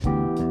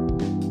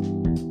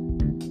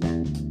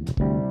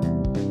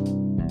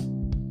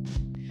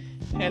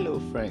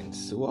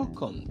friends.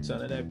 Welcome to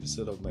another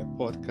episode of my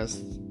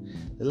podcast.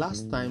 The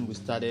last time we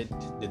started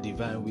the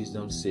Divine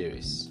Wisdom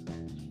series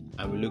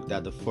and we looked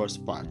at the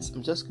first part.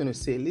 I'm just going to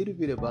say a little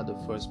bit about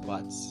the first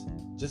part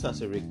just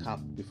as a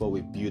recap before we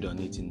build on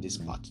it in this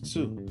part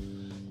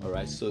 2.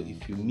 Alright, so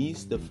if you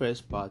missed the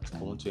first part, I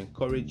want to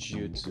encourage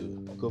you to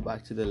go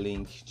back to the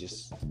link,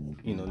 just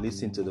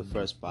listen to the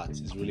first part.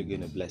 It's really going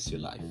to bless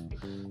your life.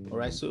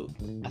 Alright, so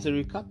as a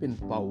recap in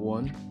part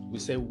 1, we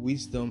said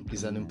wisdom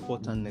is an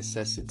important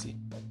necessity.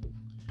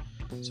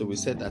 So we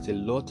said that a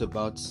lot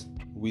about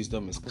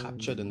wisdom is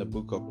captured in the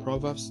book of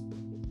Proverbs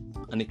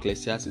and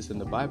Ecclesiastes in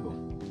the Bible.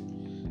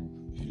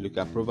 If you look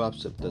at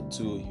Proverbs chapter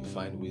 2, you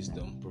find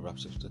wisdom.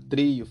 Proverbs chapter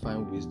 3, you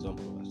find wisdom.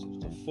 Proverbs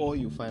chapter 4,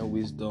 you find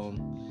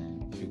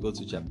wisdom. If you go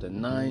to chapter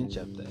 9,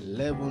 chapter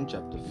 11,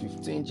 chapter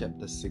 15,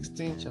 chapter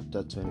 16,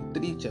 chapter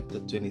 23, chapter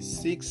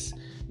 26,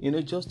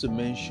 just to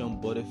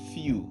mention but a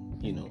few,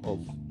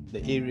 of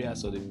the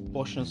areas or the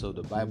portions of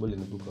the Bible in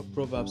the book of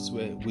Proverbs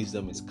where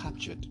wisdom is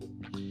captured.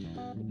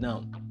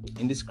 Now,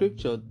 in the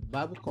scripture, the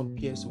Bible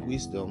compares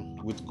wisdom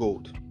with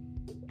gold.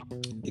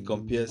 It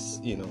compares,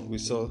 we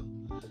saw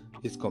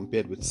it's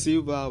compared with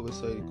silver, we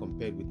saw it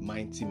compared with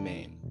mighty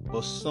men.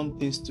 But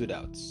something stood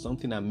out,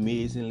 something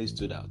amazingly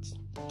stood out.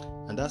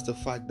 And that's the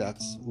fact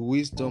that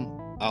wisdom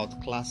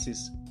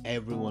outclasses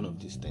every one of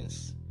these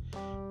things.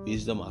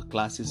 Wisdom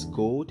outclasses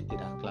gold, it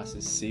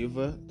outclasses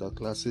silver, it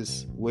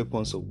outclasses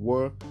weapons of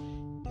war,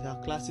 it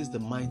outclasses the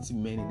mighty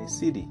men in a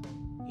city.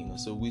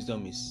 So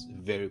wisdom is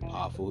very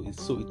powerful.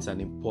 It's an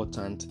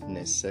important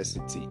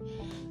necessity.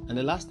 And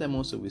the last time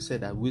also we said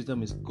that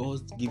wisdom is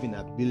God's given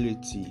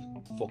ability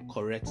for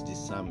correct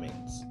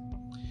discernment.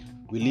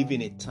 We live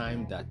in a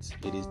time that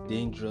it is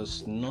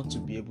dangerous not to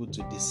be able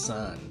to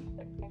discern.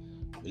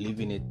 We live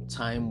in a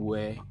time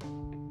where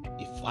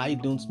if I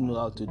don't know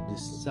how to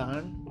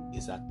discern,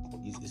 it's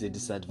a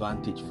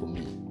disadvantage for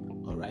me.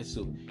 Alright,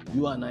 so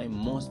you and I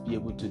must be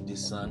able to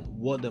discern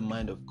what the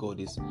mind of God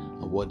is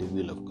and what the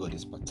will of God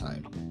is per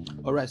time.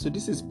 Alright, so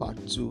this is part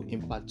 2.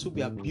 In part 2,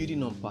 we are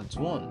building on part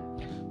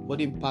 1.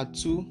 But in part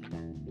 2,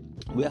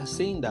 we are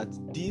saying that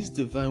this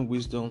divine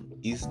wisdom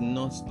is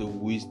not the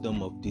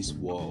wisdom of this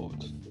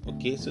world.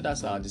 Okay, so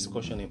that's our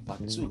discussion in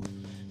part 2.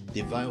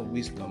 Divine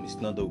wisdom is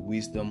not the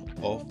wisdom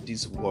of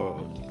this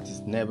world. It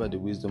is never the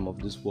wisdom of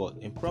this world.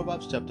 In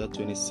Proverbs chapter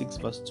 26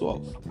 verse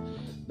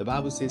 12, the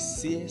Bible says,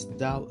 "Seest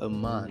thou a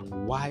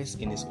man wise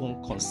in his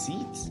own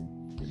conceit?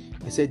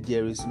 He said,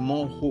 there is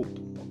more hope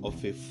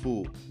of a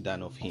fool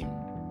than of him."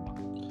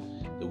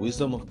 The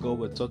wisdom of God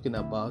we're talking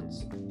about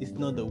is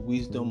not the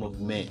wisdom of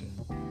men.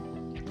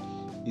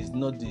 It's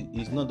not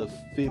the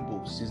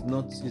fables. It's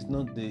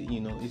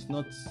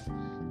not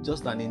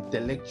just an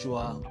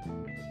intellectual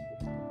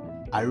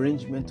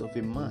arrangement of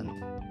a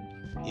man.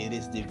 It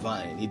is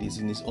divine. It is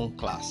in his own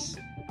class.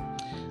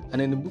 And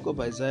in the book of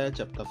Isaiah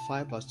chapter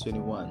 5 verse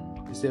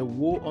 21, it says,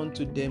 "Woe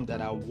unto them that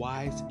are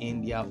wise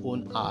in their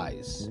own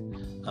eyes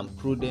and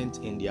prudent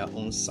in their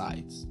own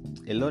sight."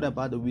 A lot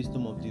about the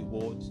wisdom of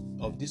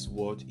this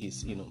world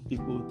is,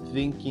 people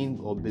thinking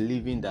or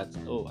believing that,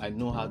 I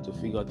know how to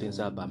figure things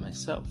out by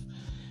myself.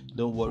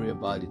 Don't worry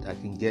about it. I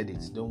can get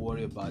it. Don't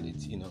worry about it,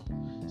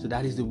 So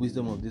that is the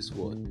wisdom of this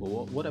world.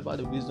 But what about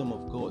the wisdom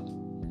of God?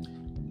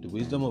 The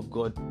wisdom of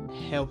God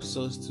helps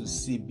us to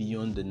see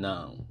beyond the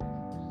now.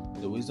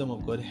 The wisdom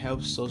of God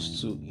helps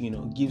us to,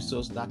 gives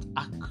us that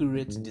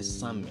accurate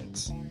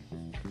discernment.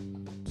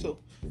 So,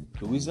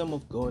 the wisdom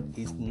of God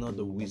is not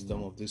the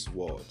wisdom of this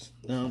world.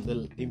 Now,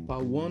 in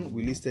part 1,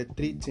 we listed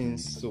 3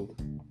 things. So,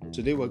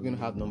 today we're going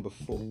to have number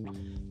 4.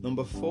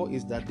 Number 4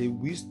 is that the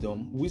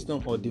wisdom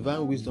or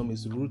divine wisdom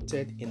is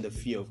rooted in the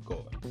fear of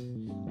God.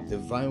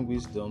 Divine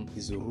wisdom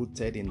is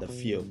rooted in the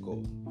fear of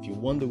God. If you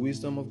want the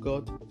wisdom of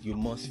God, you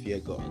must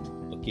fear God.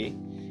 Okay?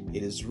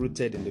 It is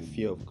rooted in the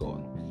fear of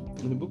God.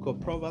 In the book of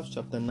Proverbs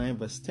chapter 9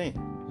 verse 10,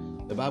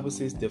 the Bible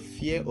says the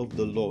fear of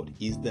the Lord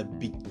is the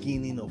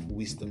beginning of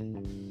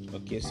wisdom.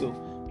 Okay, so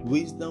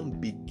wisdom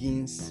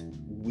begins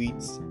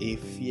with a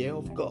fear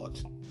of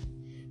God.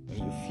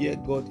 When you fear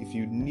God, if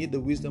you need the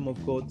wisdom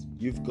of God,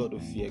 you've got to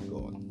fear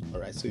God.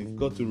 Alright, so you've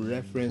got to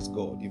reference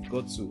God. You've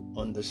got to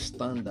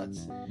understand that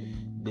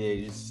there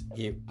is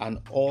an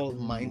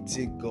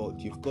almighty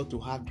God. You've got to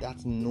have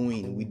that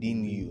knowing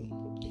within you.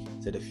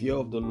 So the fear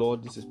of the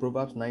Lord, this is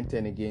Proverbs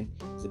 9:10 again,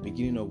 is the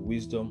beginning of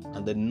wisdom,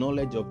 and the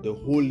knowledge of the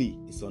holy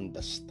is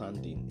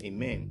understanding.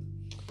 Amen.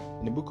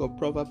 In the book of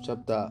Proverbs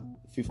chapter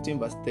 15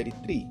 verse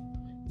 33,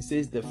 it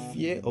says the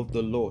fear of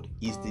the Lord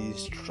is the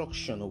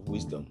instruction of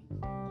wisdom.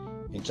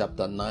 In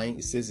chapter 9,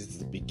 it says it's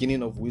the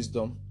beginning of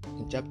wisdom.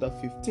 In chapter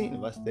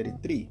 15 verse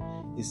 33,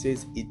 it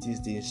says it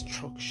is the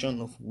instruction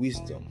of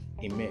wisdom.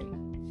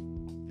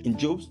 Amen. In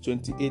Job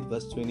 28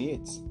 verse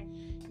 28,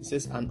 it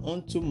says, "And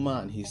unto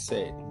man he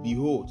said,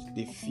 Behold,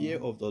 the fear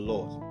of the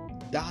Lord,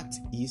 that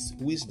is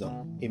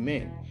wisdom."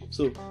 Amen.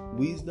 So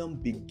wisdom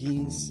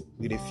begins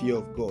with the fear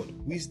of God.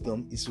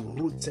 Wisdom is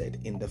rooted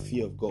in the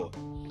fear of God.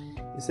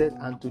 He said,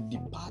 and to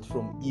depart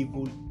from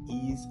evil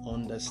is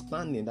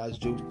understanding. That's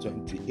Job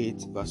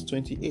 28, verse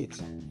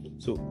 28.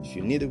 So if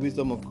you need the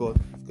wisdom of God,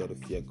 you've got to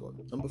fear God.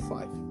 Number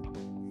 5,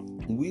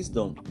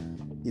 wisdom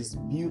is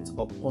built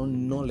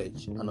upon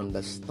knowledge and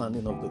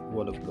understanding of the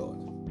Word of God.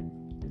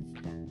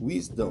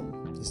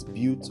 Wisdom is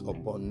built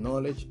upon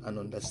knowledge and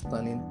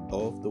understanding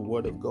of the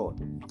Word of God.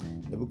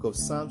 The book of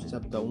Psalms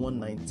chapter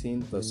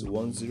 119 verse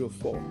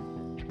 104.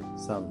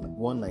 Psalm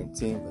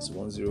 119 verse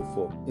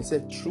 104. It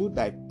said, through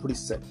thy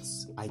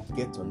precepts I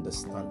get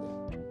understanding.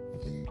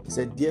 It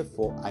said,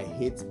 therefore I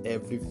hate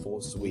every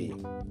false way.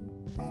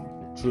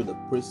 Through the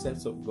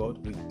precepts of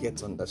God we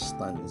get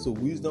understanding. So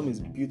wisdom is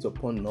built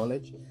upon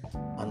knowledge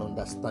and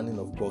understanding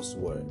of God's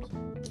word.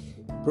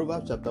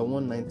 Proverbs chapter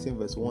 119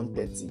 verse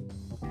 130.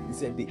 It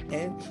said, the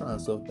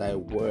entrance of thy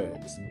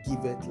words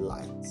giveth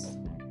light.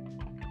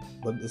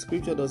 But the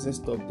scripture doesn't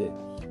stop there.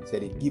 It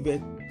said, it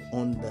giveth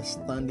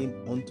understanding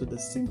unto the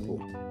simple.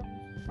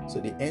 So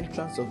the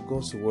entrance of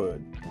God's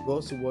word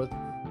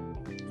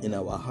in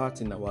our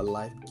heart, in our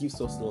life,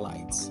 gives us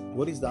light.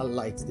 What is that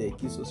light there? It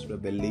gives us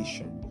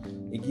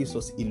revelation. It gives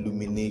us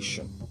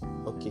illumination.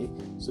 Okay,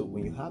 so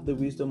when you have the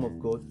wisdom of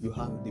God, you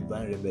have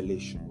divine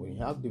revelation. When you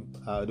have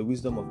the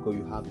wisdom of God,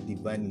 you have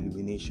divine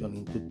illumination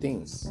into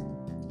things.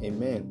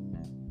 Amen.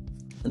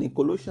 And in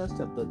Colossians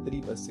chapter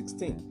 3 verse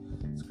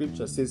 16,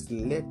 scripture says,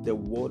 let the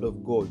word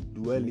of God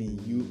dwell in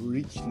you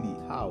richly.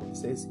 How? It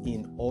says,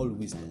 in all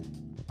wisdom.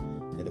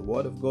 Let the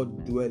word of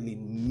God dwell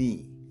in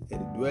me.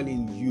 Let it dwell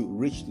in you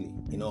richly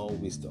in all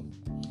wisdom.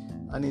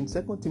 And in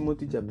 2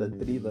 Timothy chapter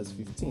 3 verse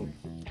 15,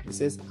 it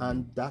says,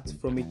 and that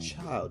from a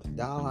child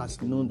thou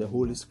hast known the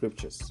holy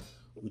scriptures,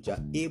 which are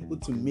able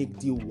to make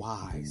thee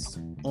wise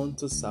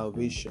unto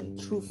salvation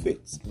through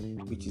faith,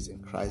 which is in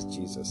Christ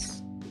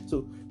Jesus.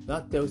 So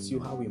that tells you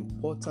how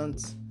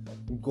important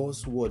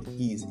God's word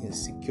is in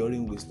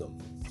securing wisdom.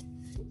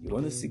 You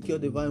want to secure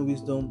divine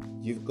wisdom,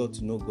 you've got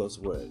to know God's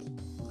word.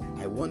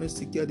 I want to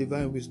secure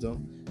divine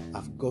wisdom,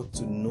 I've got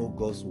to know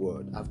God's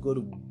word. I've got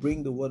to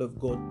bring the word of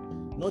God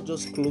not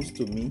just close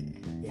to me,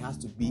 it has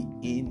to be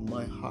in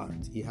my heart.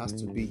 It has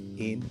to be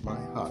in my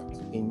heart.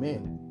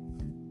 Amen.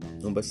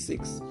 Number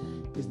 6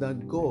 is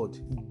that God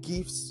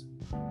gives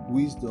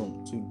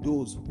wisdom to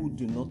those who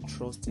do not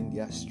trust in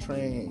their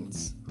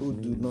strength. Who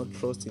do not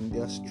trust in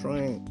their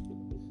strength.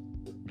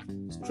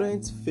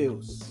 Strength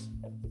fails.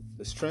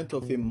 The strength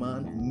of a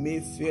man may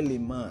fail a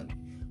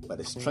man, but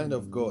the strength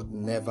of God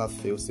never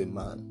fails a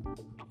man.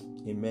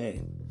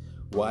 Amen.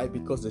 Why?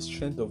 Because the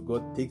strength of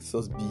God takes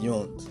us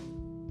beyond,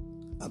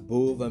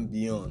 above and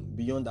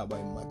beyond our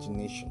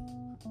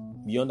imagination,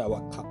 beyond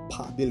our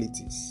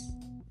capabilities.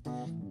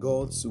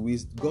 God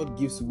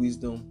gives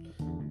wisdom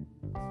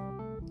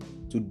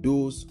to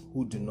those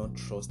who do not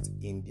trust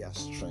in their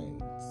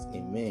strength.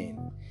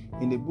 Amen.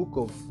 In the book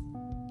of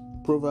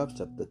Proverbs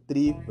chapter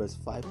 3 verse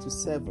 5 to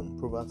 7,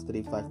 Proverbs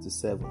 3, 5 to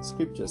 7,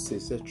 scripture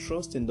says,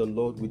 trust in the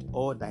Lord with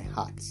all thy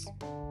heart.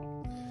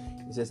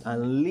 It says,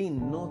 and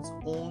lean not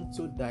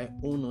unto thy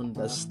own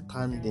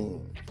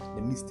understanding.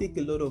 The mistake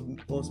a lot of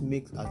us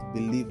make as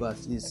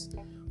believers is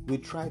we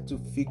try to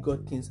figure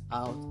things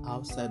out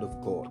outside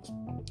of God.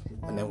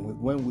 And then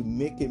when we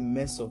make a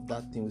mess of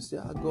that thing, we say,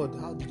 God,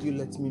 how did you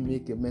let me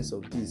make a mess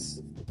of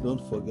this?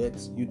 Don't forget,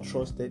 you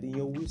trusted in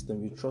your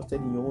wisdom. You trusted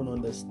in your own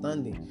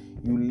understanding.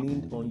 You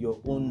leaned on your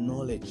own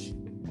knowledge.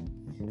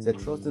 It said,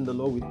 trust in the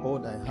Lord with all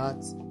thy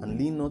heart and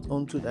lean not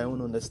unto thy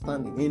own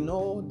understanding. In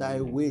all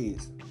thy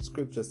ways,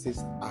 scripture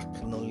says,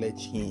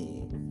 acknowledge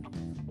him.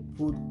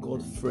 Put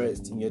God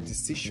first. In your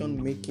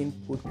decision making,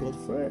 put God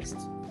first.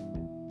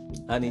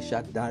 And he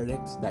shall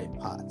direct thy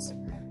paths.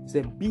 He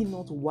said, be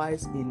not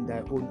wise in thy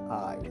own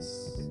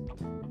eyes.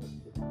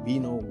 Be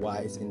not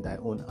wise in thy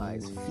own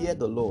eyes. Fear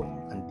the Lord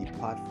and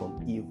depart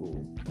from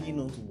evil. Be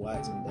not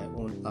wise in thy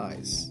own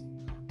eyes.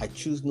 I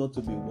choose not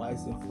to be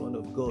wise in front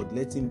of God.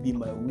 Let him be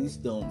my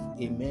wisdom.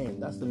 Amen.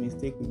 That's the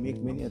mistake we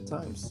make many a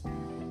times.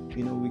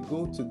 We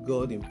go to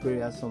God in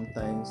prayer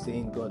sometimes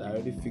saying, God, I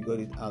already figured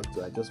it out.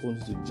 So I just want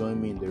you to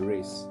join me in the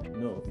race.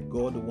 No,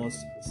 God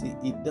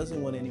he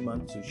doesn't want any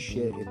man to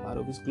share a part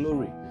of his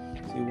glory.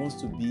 So he wants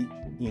to be,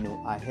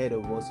 ahead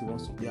of us. He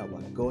wants to be our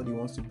God. He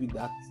wants to be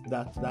that,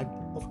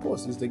 of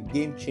course, is the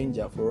game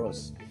changer for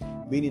us.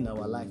 Being in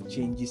our life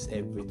changes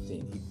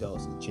everything. It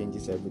does. It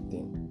changes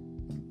everything.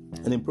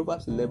 And in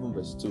Proverbs 11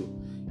 verse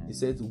 2, it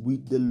says,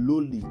 with the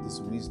lowly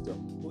is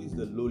wisdom. Who is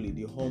the lowly?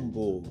 The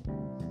humble.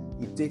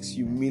 It takes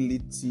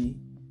humility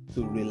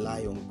to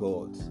rely on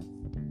God.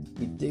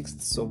 It takes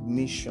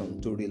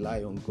submission to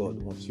rely on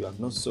God. Once you have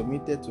not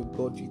submitted to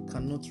God, you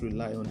cannot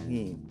rely on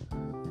him.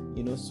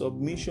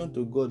 Submission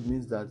to God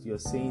means that you're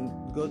saying,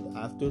 God,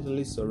 I've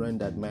totally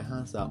surrendered. My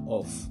hands are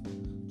off.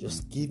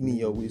 Just give me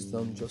your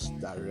wisdom. Just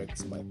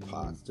direct my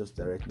path.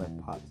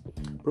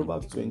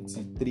 Proverbs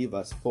 23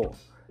 verse 4.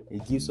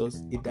 It gives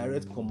us a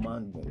direct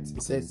commandment.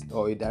 It says,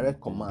 or a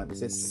direct command. It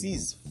says,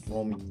 cease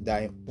from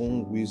thy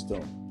own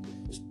wisdom.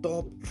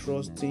 Stop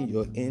trusting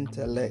your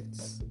intellect.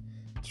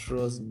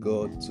 Trust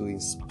God to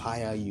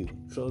inspire you.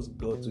 Trust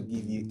God to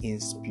give you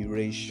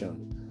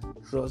inspiration.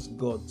 Trust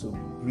God to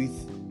breathe,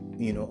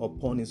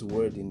 upon His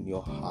word in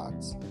your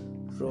heart.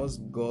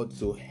 Trust God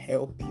to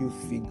help you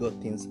figure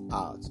things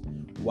out.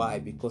 Why?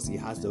 Because He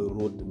has the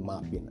road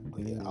mapping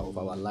of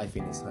our life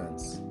in His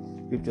hands.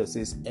 Scripture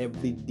says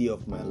every day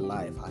of my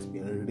life has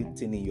been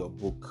written in your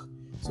book.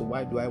 So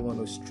why do I want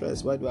to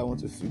stress? Why do I want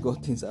to figure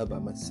things out by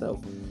myself?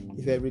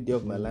 If every day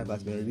of my life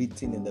has been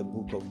written in the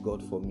book of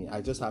God for me,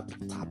 I just have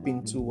to tap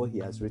into what He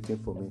has written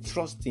for me.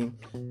 Trust Him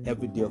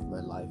every day of my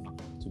life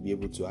to be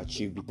able to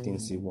achieve the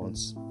things He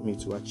wants me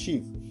to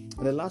achieve.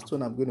 And the last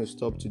one I'm going to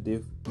stop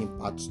today in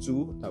part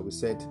 2 that we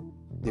said,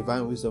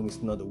 divine wisdom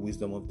is not the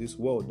wisdom of this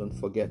world. Don't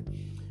forget,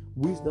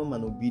 wisdom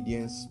and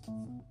obedience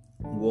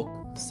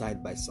walk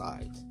side by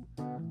side.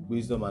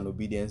 Wisdom and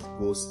obedience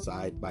go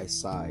side by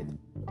side.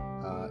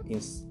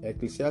 In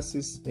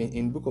Ecclesiastes,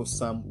 in book of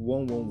Psalm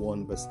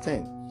 111 verse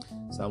 10,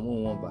 Psalm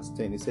 111 verse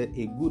 10, it said,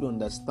 a good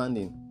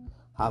understanding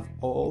have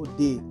all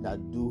they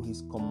that do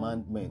His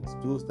commandments.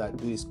 Those that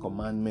do His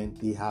commandment,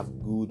 they have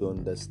good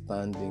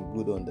understanding.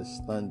 Good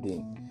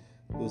understanding.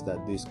 Those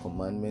that do His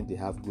commandment, they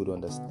have good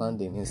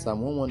understanding. In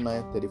Psalm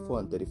 119, 34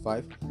 and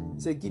 35,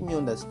 it said, give me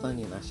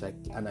understanding,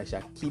 and I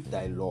shall keep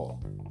thy law.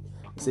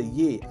 It said,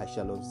 yea, I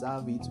shall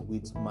observe it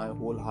with my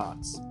whole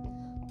heart.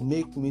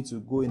 Make me to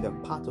go in the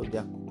path of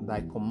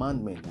thy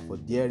commandment, for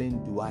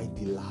therein do I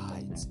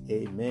delight.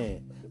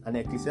 Amen. And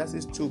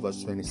Ecclesiastes 2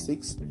 verse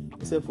 26,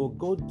 it said, for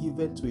God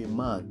giveth to a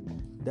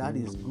man that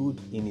is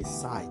good in his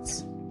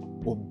sight,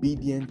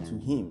 obedient to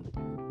Him.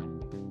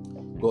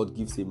 God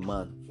gives a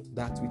man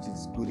that which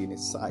is good in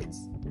his sight.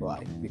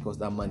 Why? Because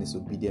that man is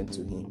obedient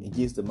to Him. He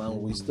gives the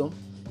man wisdom,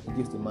 He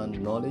gives the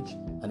man knowledge,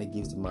 and He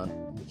gives the man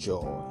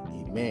joy.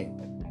 Amen.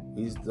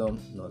 Wisdom,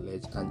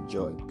 knowledge, and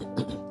joy.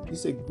 This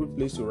is a good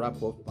place to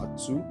wrap up part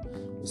 2.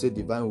 We say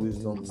divine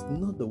wisdom is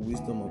not the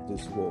wisdom of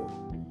this world.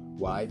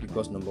 Why?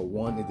 Because number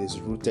 1, it is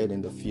rooted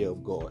in the fear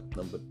of God.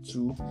 Number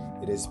 2,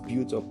 it is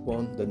built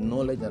upon the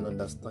knowledge and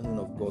understanding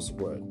of God's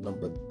word.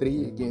 Number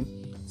 3, again,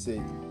 say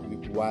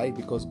why?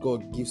 Because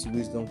God gives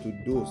wisdom to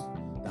those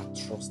that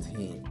trust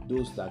Him,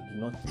 those that do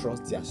not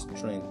trust their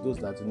strength, those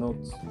that do not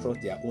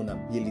trust their own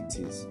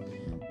abilities.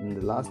 And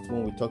the last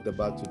one we talked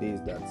about today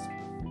is that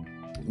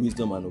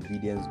wisdom and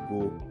obedience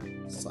go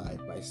side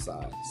by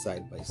side.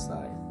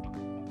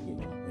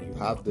 When you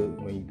have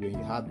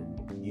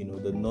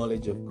the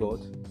knowledge of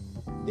God,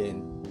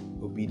 then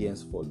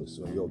obedience follows.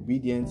 When you're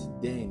obedient,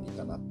 then you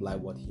can apply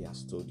what He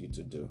has told you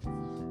to do.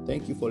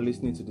 Thank you for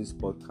listening to this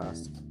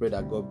podcast. I pray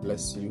that God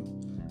bless you.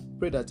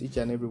 Pray that each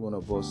and every one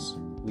of us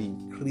will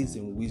increase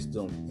in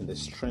wisdom, in the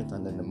strength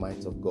and in the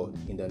might of God,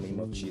 in the name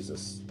of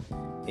Jesus.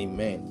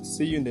 Amen.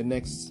 See you in the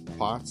next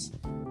part.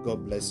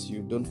 God bless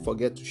you. Don't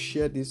forget to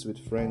share this with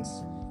friends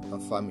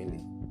and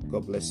family.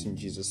 God bless you in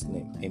Jesus'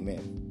 name. Amen.